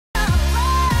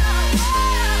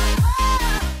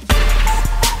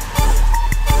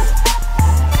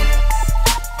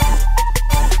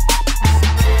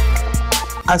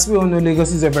As we all know,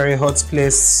 Lagos is a very hot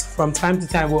place. From time to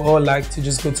time, we all like to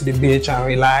just go to the beach and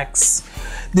relax.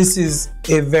 This is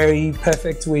a very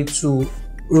perfect way to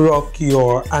rock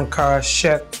your Ankara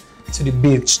shirt to the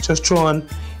beach. Just throw on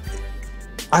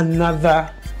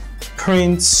another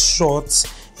print short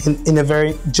in a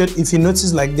very, if you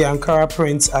notice, like the Ankara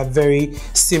prints are very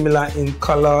similar in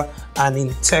color and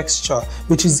in texture,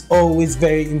 which is always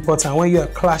very important. When you are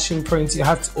clashing prints, you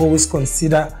have to always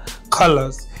consider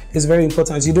colors. It's very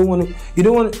important. You don't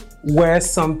want to wear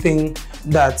something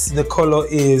that the color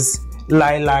is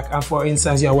lilac, and for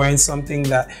instance you're wearing something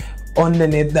that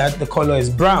underneath that the color is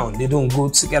brown. They don't go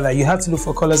together. You have to look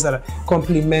for colors that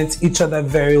complement each other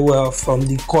very well from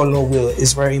the color wheel.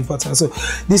 It's very important. So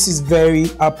this is very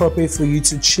appropriate for you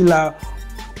to chill out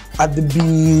at the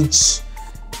beach,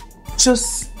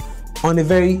 just on a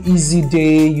very easy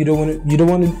day. You don't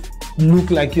want to look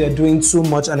like you are doing too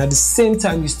much, and at the same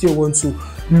time you still want to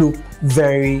look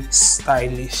very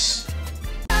stylish.